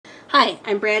Hi,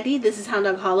 I'm Brandy, this is Hound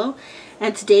Dog Hollow,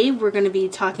 and today we're going to be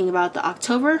talking about the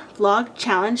October Vlog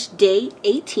Challenge Day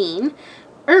 18,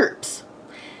 Herbs.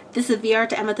 This is VR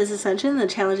to Amethyst Ascension, the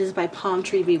challenge is by Palm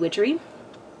Tree Bewitchery.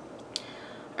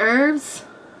 Herbs,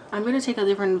 I'm going to take a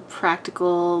different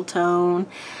practical tone.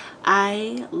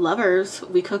 I love herbs.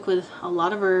 We cook with a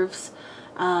lot of herbs.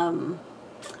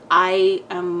 I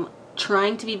am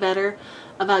trying to be better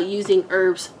about using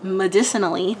herbs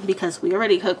medicinally because we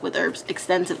already cook with herbs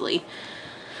extensively.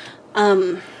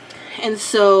 And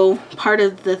so part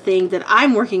of the thing that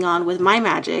I'm working on with my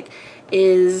magic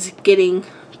is getting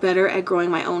better at growing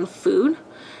my own food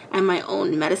and my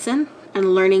own medicine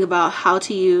and learning about how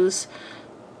to use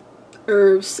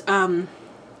herbs,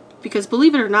 because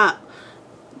believe it or not,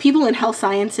 people in health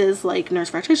sciences like nurse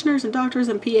practitioners and doctors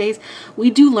and PAs, we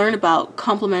do learn about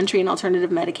complementary and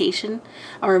alternative medication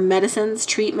or medicines,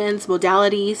 treatments,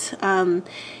 modalities,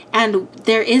 and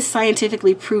there is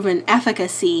scientifically proven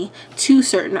efficacy to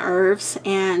certain herbs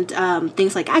and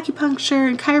things like acupuncture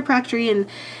and chiropractic and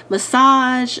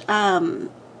massage,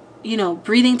 you know,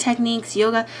 breathing techniques,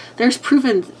 yoga. There's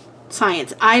proven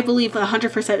science. I believe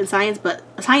 100% in science, but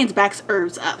science backs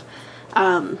herbs up.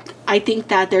 I think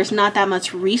that there's not that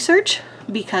much research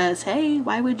because, hey,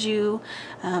 why would you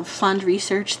fund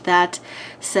research that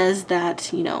says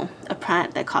that, you know, a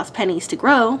plant that costs pennies to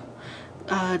grow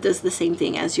does the same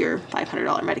thing as your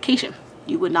 $500 medication?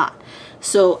 You would not.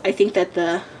 So I think that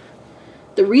the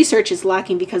research is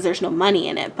lacking because there's no money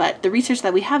in it, but the research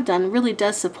that we have done really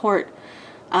does support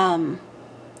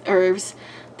herbs.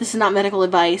 This is not medical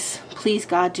advice. Please,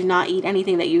 God, do not eat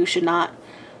anything that you should not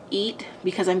eat,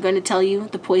 because I'm going to tell you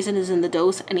the poison is in the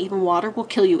dose, and even water will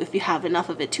kill you if you have enough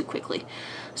of it too quickly.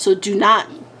 So do not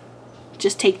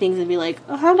just take things and be like,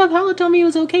 oh, Hound Dog Hollow told me it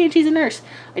was okay and she's a nurse.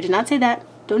 I did not say that.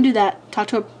 Don't do that. Talk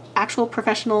to an actual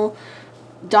professional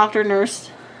doctor,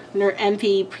 nurse,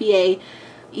 NP, PA,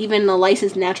 even a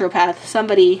licensed naturopath,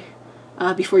 somebody,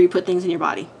 before you put things in your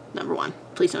body. Number one,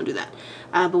 please don't do that.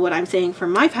 But what I'm saying for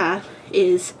my path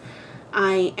is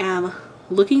I am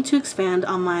looking to expand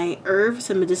on my herbs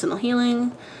and medicinal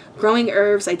healing, growing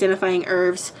herbs, identifying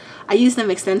herbs. I use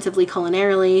them extensively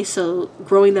culinarily, so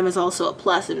growing them is also a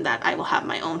plus in that I will have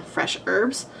my own fresh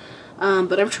herbs.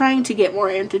 But I'm trying to get more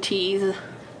into teas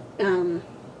and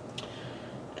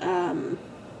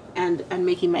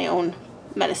making my own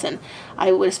medicine.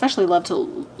 I would especially love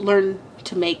to learn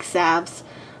to make salves,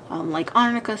 like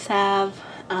arnica salve,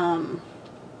 and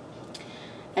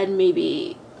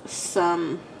maybe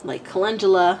some like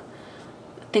calendula,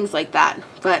 things like that,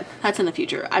 but that's in the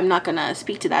future. I'm not gonna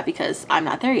speak to that because I'm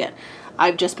not there yet.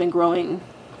 I've just been growing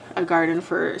a garden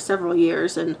for several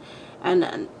years and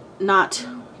not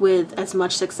with as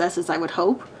much success as I would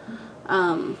hope.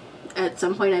 At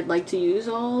some point I'd like to use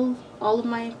all of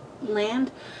my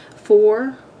land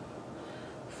for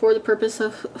the purpose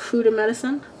of food and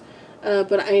medicine.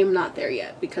 But I am not there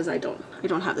yet because I don't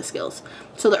have the skills.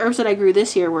 So the herbs that I grew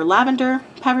this year were lavender,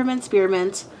 peppermint,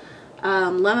 spearmint,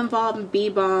 lemon balm, bee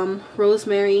balm,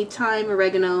 rosemary, thyme,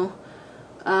 oregano.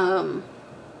 I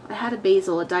had a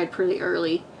basil. It died pretty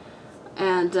early.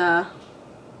 And,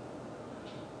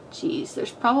 geez,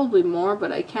 there's probably more,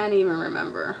 but I can't even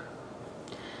remember.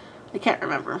 I can't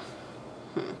remember.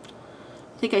 I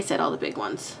think I said all the big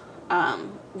ones.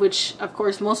 Which, of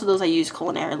course, most of those I use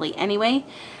culinarily anyway.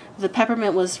 The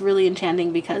peppermint was really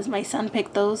enchanting because my son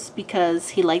picked those because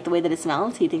he liked the way that it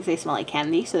smells. He thinks they smell like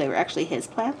candy, so they were actually his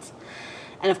plants.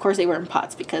 And of course they were in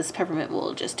pots because peppermint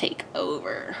will just take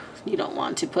over. You don't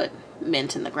want to put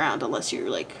mint in the ground unless you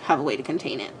like have a way to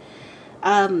contain it.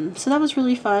 So that was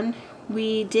really fun.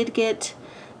 We did get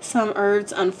some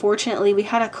herbs. Unfortunately, we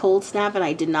had a cold snap and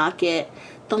I did not get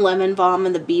the lemon balm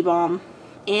and the bee balm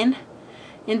in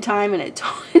time, and it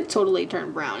totally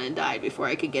turned brown and died before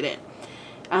I could get it.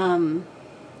 And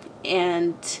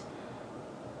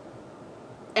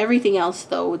everything else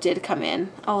though did come in.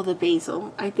 Oh, the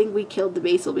basil. I think we killed the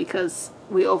basil because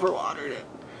we overwatered it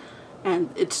and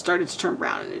it started to turn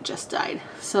brown and it just died.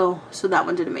 So that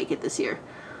one didn't make it this year.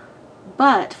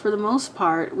 But for the most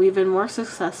part, we've been more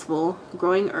successful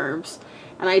growing herbs,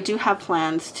 and I do have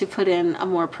plans to put in a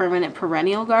more permanent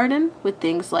perennial garden with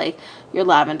things like your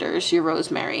lavenders, your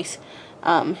rosemarys,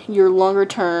 your longer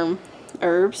term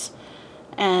herbs,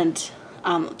 and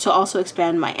to also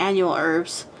expand my annual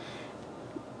herbs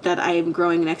that I am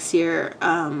growing next year,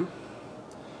 and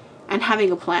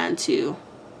having a plan to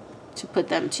put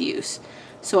them to use.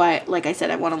 So like I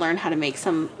said, I want to learn how to make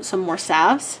some more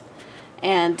salves,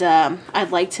 and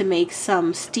I'd like to make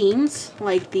some steams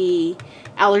like the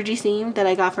allergy steam that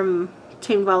I got from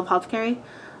Tamed Wild Apothecary.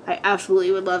 I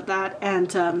absolutely would love that,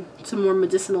 and some more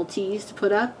medicinal teas to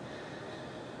put up.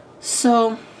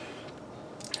 So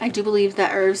I do believe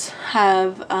that herbs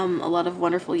have a lot of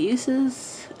wonderful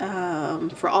uses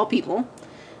for all people,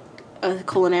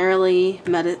 culinarily,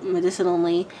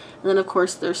 medicinally, and then of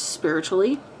course there's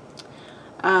spiritually.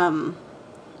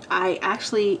 I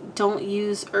actually don't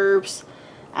use herbs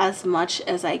as much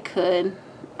as I could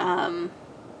in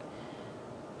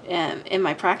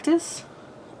my practice,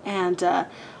 and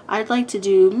I'd like to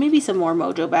do maybe some more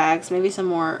mojo bags, maybe some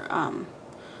more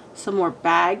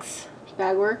bag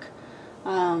work,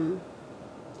 some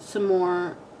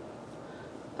more.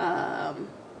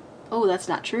 Oh, that's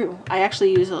not true. I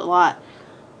actually use it a lot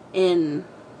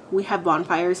we have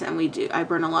bonfires, and I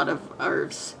burn a lot of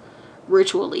herbs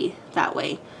ritually that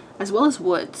way, as well as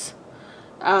woods.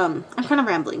 I'm kind of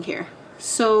rambling here.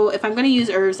 So if I'm going to use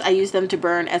herbs, I use them to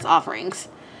burn as offerings,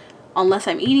 unless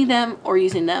I'm eating them or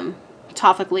using them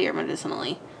topically or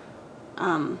medicinally.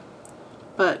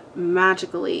 But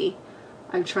magically,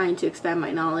 I'm trying to expand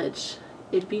my knowledge.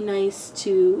 It'd be nice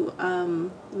to,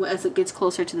 as it gets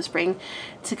closer to the spring,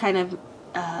 to kind of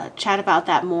chat about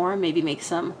that more, maybe make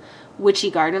some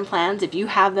witchy garden plans. If you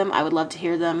have them, I would love to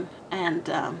hear them, and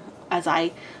as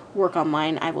I work on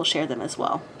mine, I will share them as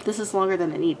well. This is longer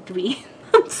than it needed to be.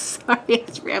 I'm sorry, I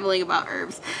was rambling about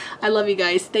herbs. I love you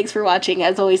guys. Thanks for watching.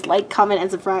 As always, like, comment, and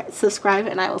subscribe,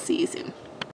 and I will see you soon.